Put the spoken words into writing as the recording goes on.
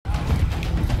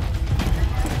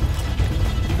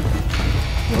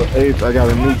Hey, I got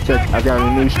a new tech. I got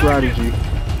a new strategy.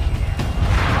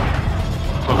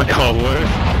 Oh, word?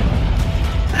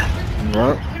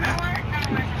 What?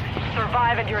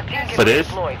 Survive and your team can For be this?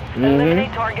 deployed.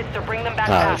 Eliminate targets to bring them back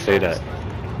faster. Say that.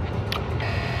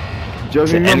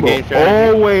 Just The end remember, game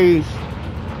strategy? always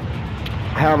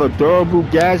have a durable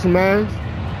gas mask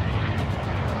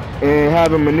and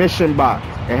have a munition box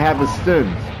and have a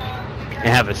stims. And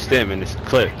have a stem in this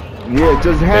clip. Yeah,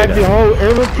 just have your whole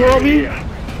inventory.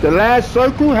 The last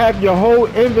circle, have your whole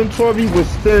inventory with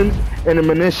stims and a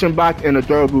munition box and a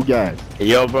durable gas.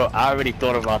 Yo, bro, I already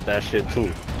thought about that shit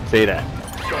too. Say that.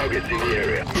 Targets in the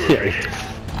area.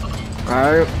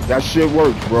 Alright, that shit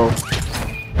works, bro.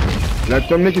 Let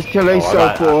them niggas kill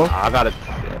themselves for. I got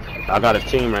a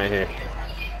team right here.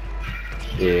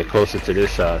 Yeah, closer to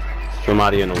this side.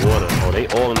 Somebody in the water. Oh, they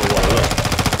all in the water.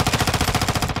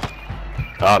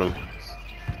 Look. Got him.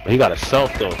 He got a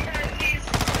self though. Look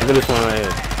at this one right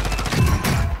here.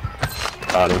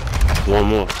 Got him. One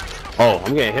more. Oh,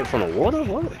 I'm getting hit from the water?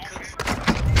 What?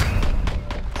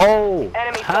 Oh,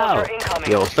 Enemy how? soldier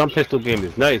incoming. Yo, some pistol game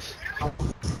is nice.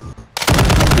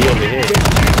 He over here.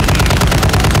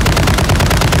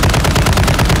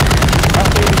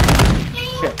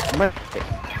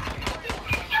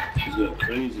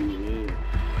 Crazy, man.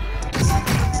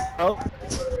 Oh.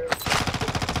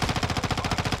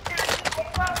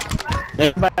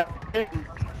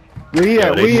 Where he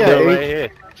at? Where he at? Right here.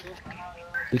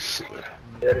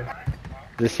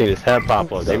 This shit is head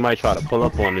pop up. They might try to pull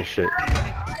up on this shit.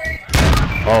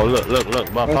 Oh,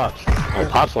 look, my Pops. Oh,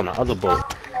 Pops on the other boat.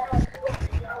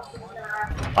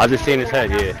 I just seen his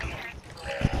head, yeah.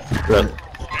 Look.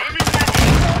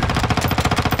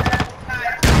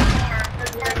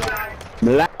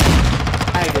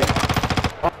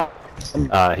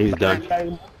 He's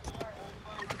done.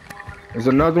 There's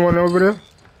another one over there?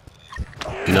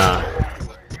 Nah.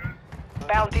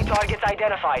 Bounty targets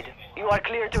identified. You are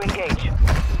clear to engage.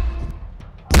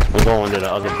 I'm going to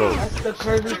the other boat.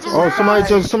 Oh,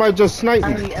 somebody just sniped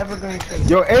me.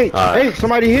 Yo, hey, hey,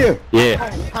 somebody here. Yeah.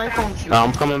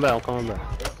 I'm coming back.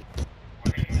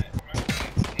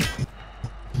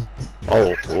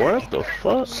 Oh, what the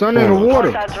fuck? Sun in the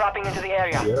water. Hostiles dropping into the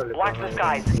area. Watch the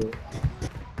skies.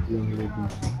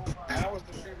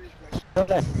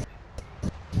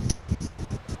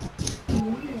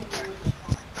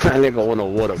 That nigga on the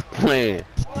water playing.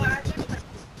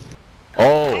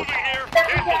 Oh.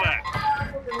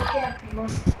 I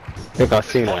think I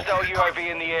seen that. Hostile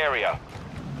UAV in the area.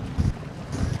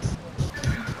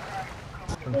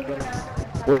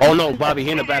 Oh no, Bobby,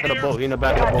 he in the back of the boat. He in the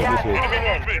back of the boat this way.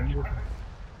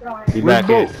 He back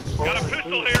here.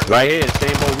 Right here,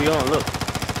 same boat we on, look.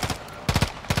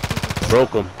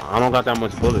 Broke him. I don't got that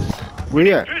much bullets. Where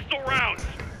he at?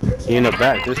 He in the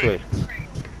back, this way.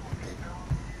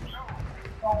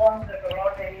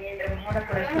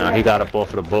 Nah, he got up off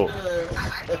of the boat.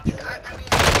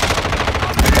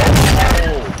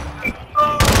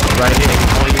 Right here,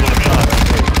 he's on you on the top.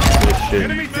 Good shit.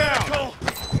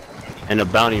 And the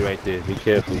bounty right there, be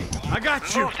careful. I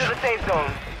got you. Move to the safe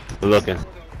zone. We're looking.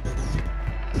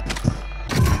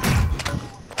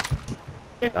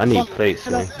 I need plates,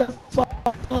 man.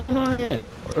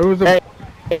 It was a...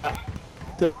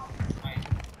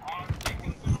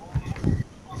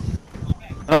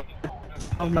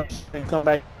 Come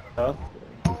back.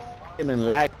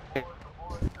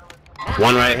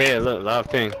 One right here, look, live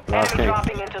ping. Enemy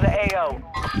dropping into the AO.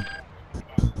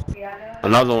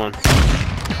 Another one.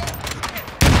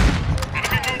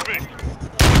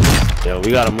 Yo, we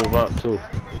gotta move up too.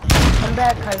 Come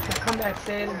back, Kaiser. Come back.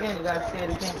 Say it again. You gotta say it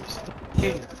again.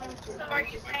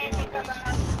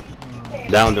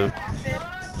 Downed him.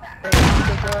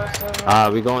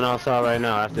 We going outside right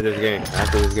now after this game.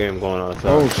 After this game, going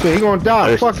outside. Oh shit, he gonna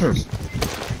die. Fuck him.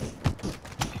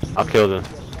 I killed him.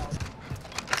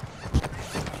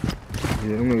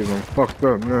 Yeah, them niggas done fucked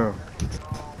up now.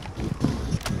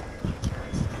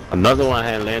 Another one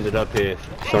had landed up here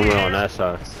somewhere on that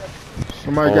side.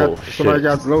 Somebody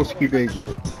got Lowski, baby.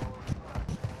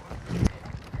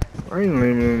 I ain't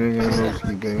naming that nigga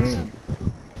Lowski, baby.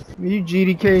 You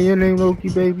GDK, your name Loki,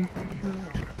 baby.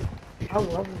 I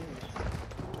love it.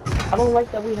 I don't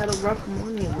like that we had a rough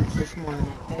morning this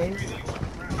morning, okay?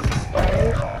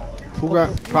 Who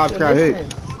got Pops got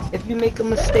hit? If you make a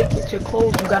mistake with your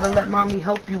clothes, you gotta let mommy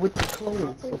help you with the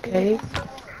clothes, okay?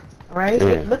 Alright?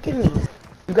 Yeah. Look at me.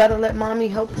 You gotta let mommy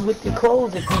help you with your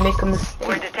clothes if you make a mistake.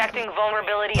 We're detecting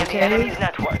vulnerability in the enemy's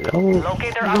network. Oh.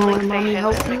 Locate their uplink stations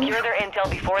and secure their intel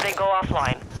before they go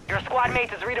offline. Your squad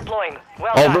mate is redeploying.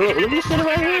 Well Oh, done. bro, look at this shit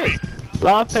right here.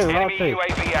 Live ping, live Enemy ping.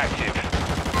 UAV active.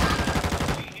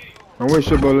 Don't waste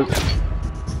your bullets.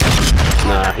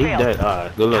 Nah, he dead.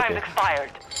 Alright, good Time's looking.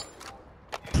 expired.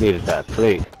 Needed that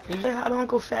plate. You say hi to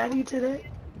Uncle Fatty today?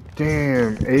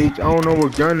 Damn, H. I don't know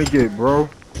what gun to get, bro.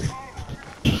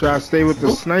 Should I stay with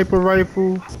the sniper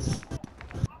rifle?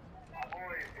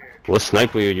 What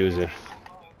sniper you using?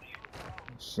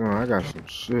 Son, I got some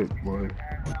shit, boy.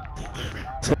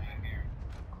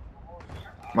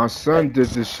 My son did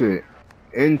this shit.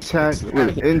 Intact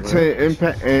with intent,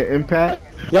 impact, and impact.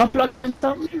 Y'all plugging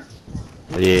something?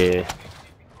 Yeah.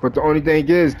 But the only thing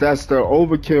is, that's the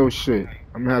overkill shit.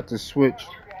 I'm gonna have to switch.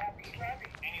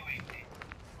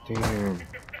 Damn.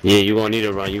 Yeah, you gonna need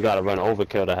to run. You gotta run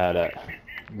overkill to have that.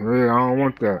 Yeah, I don't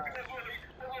want that.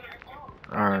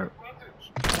 Alright.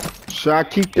 Should I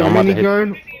keep the Yo, I'm about to hit-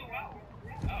 minigun?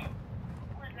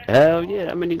 Hell yeah,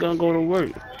 that minigun go to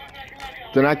work.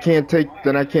 Then I can't take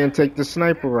the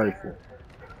sniper rifle.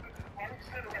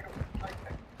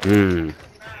 Hmm.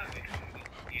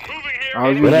 I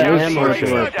was But that using this ammo sniper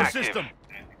shit. rifle.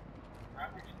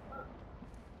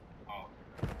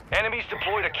 Enemies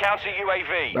deployed a counter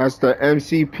UAV. That's the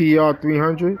MCPR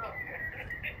 300.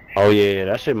 Oh yeah,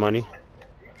 that shit money.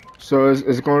 So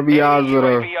it's gonna be either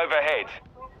UAV overhead.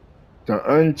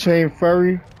 the Unchained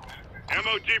Fury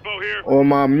Ammo depot here. or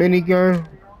my minigun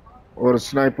or the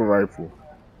sniper rifle.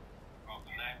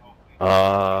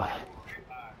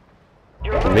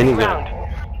 You're losing Minigun.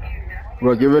 ground.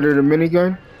 Well, get rid of the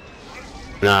minigun.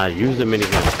 Nah, use the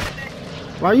minigun.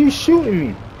 Why you shooting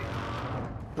me?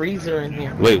 Freezer in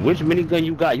here. Wait, which minigun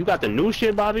you got? You got the new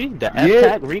shit, Bobby? The Yeah.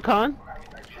 F-Tac Recon?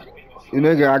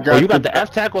 Nigga, I got Oh, you got the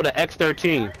F-Tac or the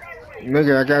X-13?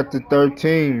 Nigga, I got the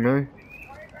 13, man.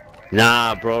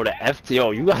 Nah, bro, the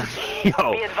yo, you got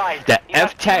yo. Be advised, The you have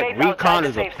F-Tac teammates outside Recon the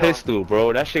is a safe zone. pistol,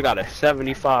 bro. That shit got a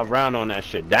 75 round on that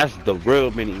shit. That's the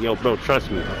real mini, yo, bro.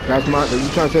 Trust me. That's my. You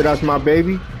trying to say that's my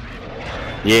baby?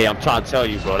 Yeah, I'm trying to tell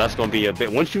you, bro. That's gonna be a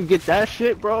bit. Once you get that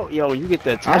shit, bro, yo, you get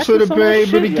that. I should have been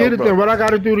able to get it then. What I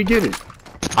gotta do to get it?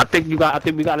 I think we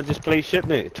gotta just play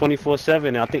shipment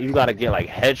 24/7. I think you gotta get like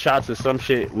headshots or some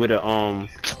shit with a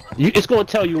it's gonna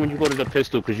tell you when you go to the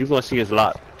pistol because you're gonna see it's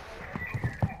locked.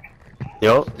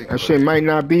 Yo, That shit might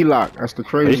not be locked. That's the this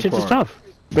crazy shit is part. tough.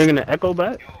 Bringing the echo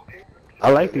back.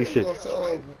 I like these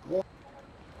shits.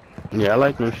 Yeah, I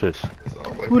like them shits.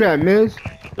 Who that, Miz?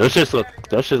 Those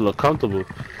shits look comfortable.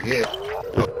 Yeah.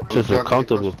 Just look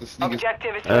comfortable.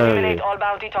 Objective is to Hey, eliminate all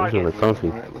bounty Those shit targets. look comfy.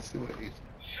 Alright, let's see what it is.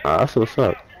 That's what's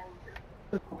up.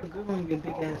 Look good on your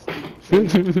big ass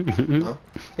feet.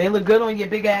 They look good on your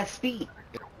big ass feet.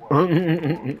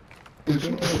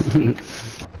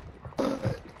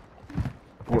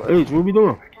 Well, H, what we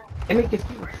doing? They make it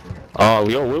feel. Oh,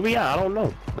 yo, where we at? I don't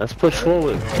know. Let's push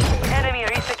forward. Enemy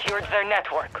resecured their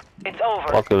network. It's over.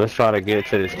 Fuck it, let's try to get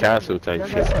to this castle type Y'all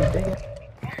shit. got some big ass.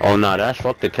 Oh nah, that's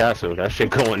fuck the castle. That shit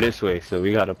going this way, so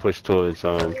we gotta push towards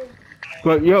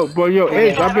But yo,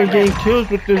 H, I've been getting kills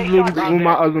with this little with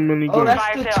my other minigun. Oh, that's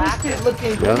Fire the sale twisted active.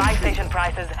 looking. Yeah. Buy station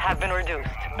prices have been reduced.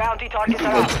 Bounty targets are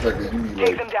I up. expect that you need, Take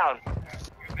like, them down.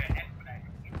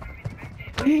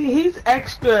 He's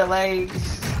extra, like.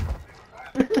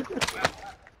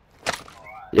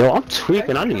 yo, I'm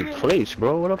tweaking. I need plates,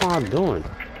 bro. What am I doing?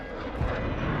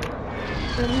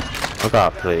 I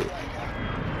got plate.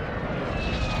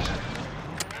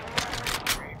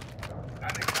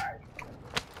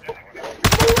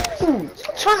 Ooh,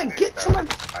 trying to get to my.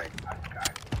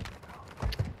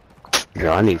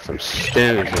 Yo, I need some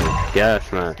stems and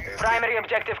gas, man. Primary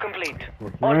objective complete.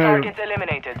 All Yeah. targets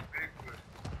eliminated.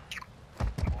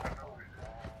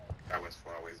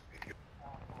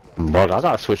 Bug, I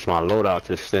gotta switch my loadout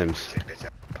to stems.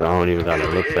 But I don't even gotta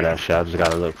look for that shit. I just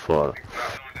gotta look for.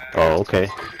 Oh, okay.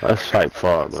 That's type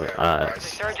far, but alright.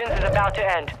 Resurgence is about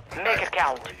to end. Make it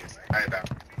count.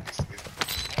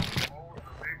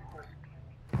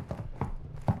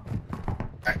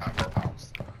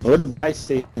 What did I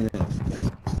say?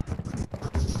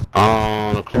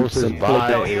 The closest buy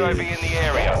No UAV is. in the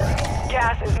area.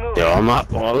 Gas is moving. Yo, I'm not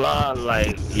gonna lie,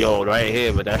 like, yo, right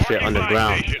here, but that shit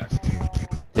underground.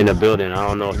 In the building, I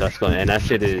don't know if that's gonna, and that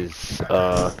shit is,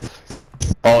 oh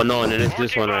no, and then it's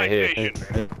this one right here.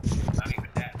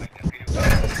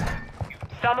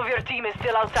 Some of your team is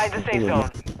still outside the safe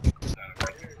zone.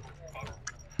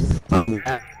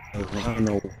 I don't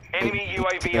know. Enemy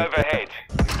UAV overhead.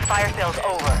 Fire sales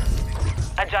over.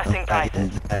 Adjusting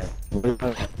prices.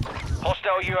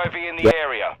 Hostile UAV in the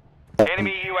area.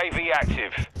 Enemy UAV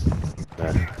active.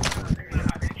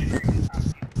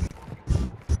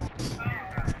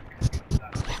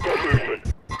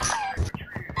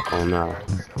 Oh no.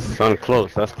 Son,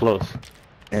 close, that's close.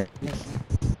 Hey,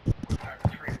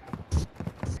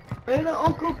 the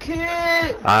Uncle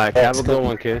Kid. Alright, have a good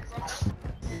one, kid.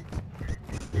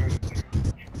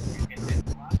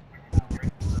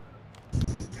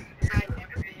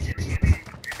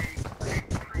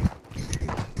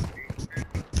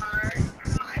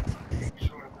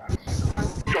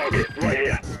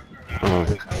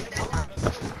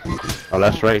 Oh,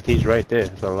 that's right. He's right there.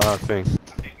 It's a lot of things.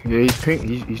 Yeah, he's pink.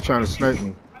 He's trying to snipe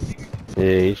me.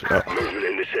 Yeah, he's.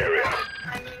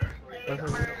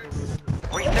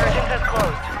 Resurgence has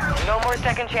closed. No more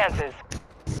second chances.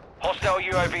 Hostile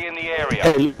UAV in the area.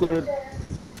 Hey, you good?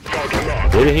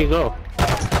 Where did he go?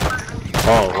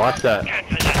 Oh, watch that.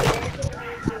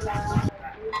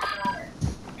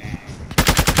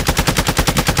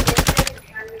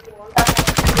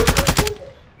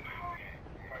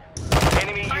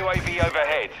 Enemy UAV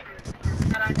overhead.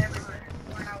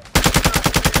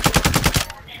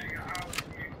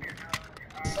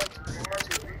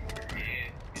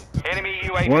 Enemy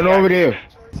UAV One over active. there.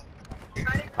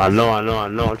 I know.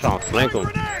 I'm trying to flank him.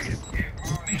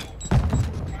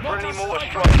 Friendly mortar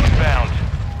strike inbound.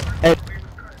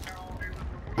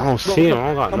 I don't see him.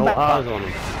 I don't got no eyes on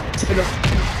him.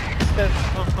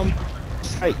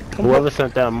 Hey, come Whoever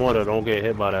sent that mortar, don't get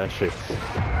hit by that shit.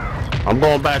 I'm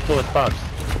going back to his spots.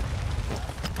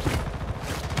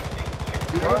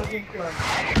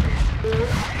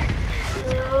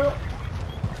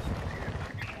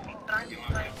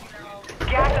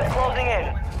 Gas is closing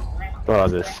in. Oh, I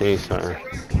just seen something.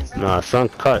 Nah, son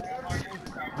cut.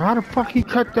 How the fuck he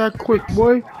cut that quick,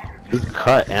 boy? He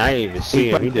cut, and I didn't even see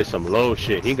him. He did some low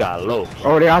shit. He got low.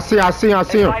 Oh, there. I see him.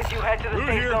 Advise you head to the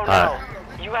safe zone now.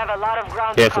 You have a lot of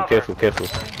ground to cover. Careful.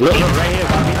 Look right here,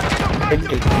 Bobby.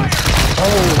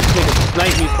 Oh, nigga,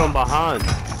 snipe me from behind.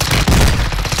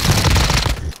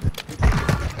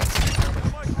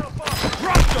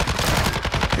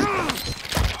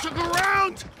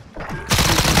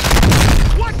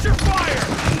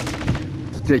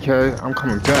 Dickhead, I'm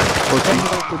coming back.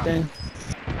 then.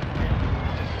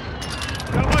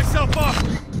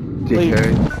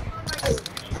 Dickhead.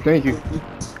 Thank you.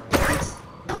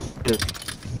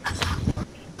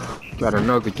 Got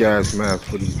another gas mask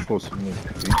for these pussy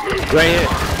niggas. Right here.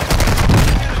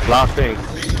 Last thing.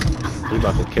 He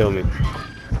about to kill me.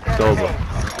 It's over.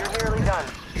 You're nearly done.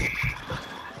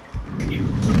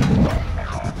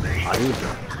 I need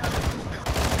him.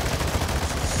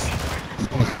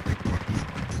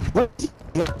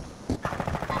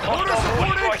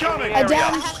 I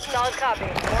down. Solid copy.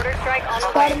 Mortar strike on the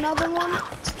Got way. another one.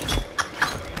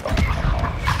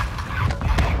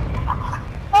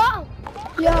 Oh!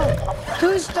 Yo,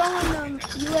 who's throwing them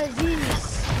UAVs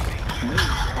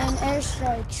and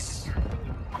airstrikes?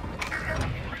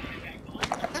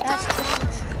 That's cool.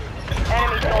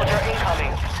 Enemy soldier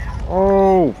incoming.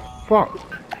 Oh, fuck.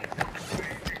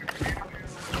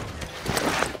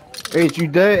 H, you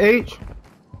dead, H?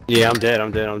 Yeah, I'm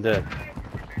dead.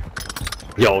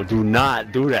 Yo, do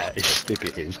not do that. This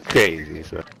nigga is crazy,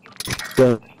 son.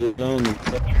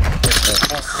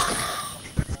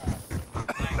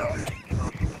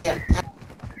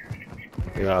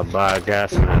 You gotta buy a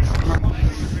gas mask.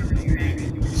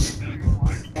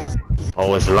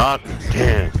 Oh, it's locked?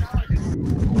 Damn.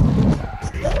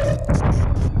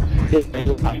 Gas is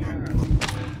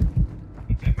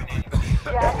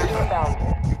inbound.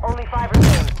 Only 5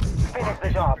 remain. Finish the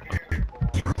job.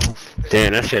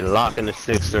 Damn, that shit locked in the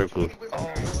 6th circle.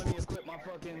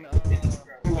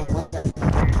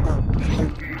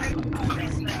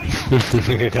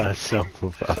 Nigga got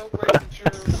self-profile.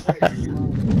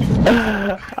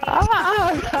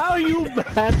 How you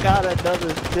back out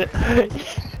another shit?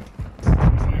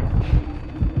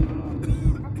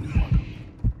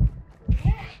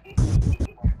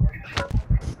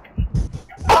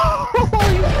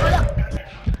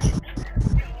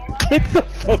 Get the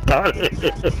fuck out of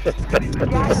here.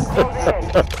 Gas is closing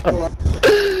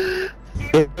in.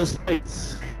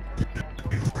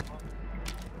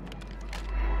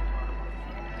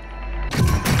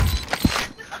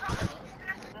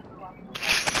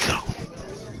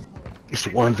 It's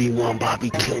 1v1, Bobby.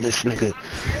 Kill this nigga.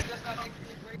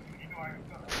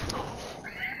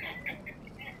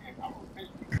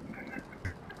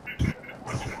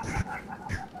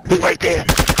 Right there.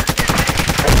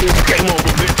 Game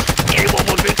over, bitch.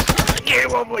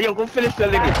 Game over. Yo, go finish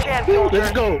that Last chance, nigga. soldier.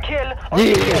 Let's go. Kill or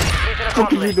be killed. Mission What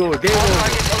can you accomplished. do? Game All over.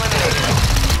 targets eliminated.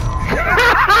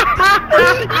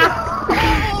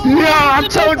 Yeah, I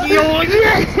told you.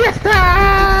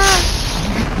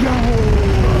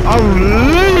 I'm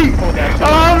elite.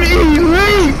 I'm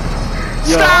elite.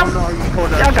 Stop.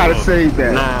 Y'all gotta save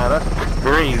that. Nah, that's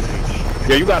crazy.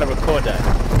 Yo, you gotta record that.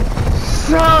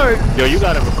 Son. Yo, you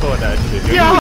gotta record that shit. Yo, Yo.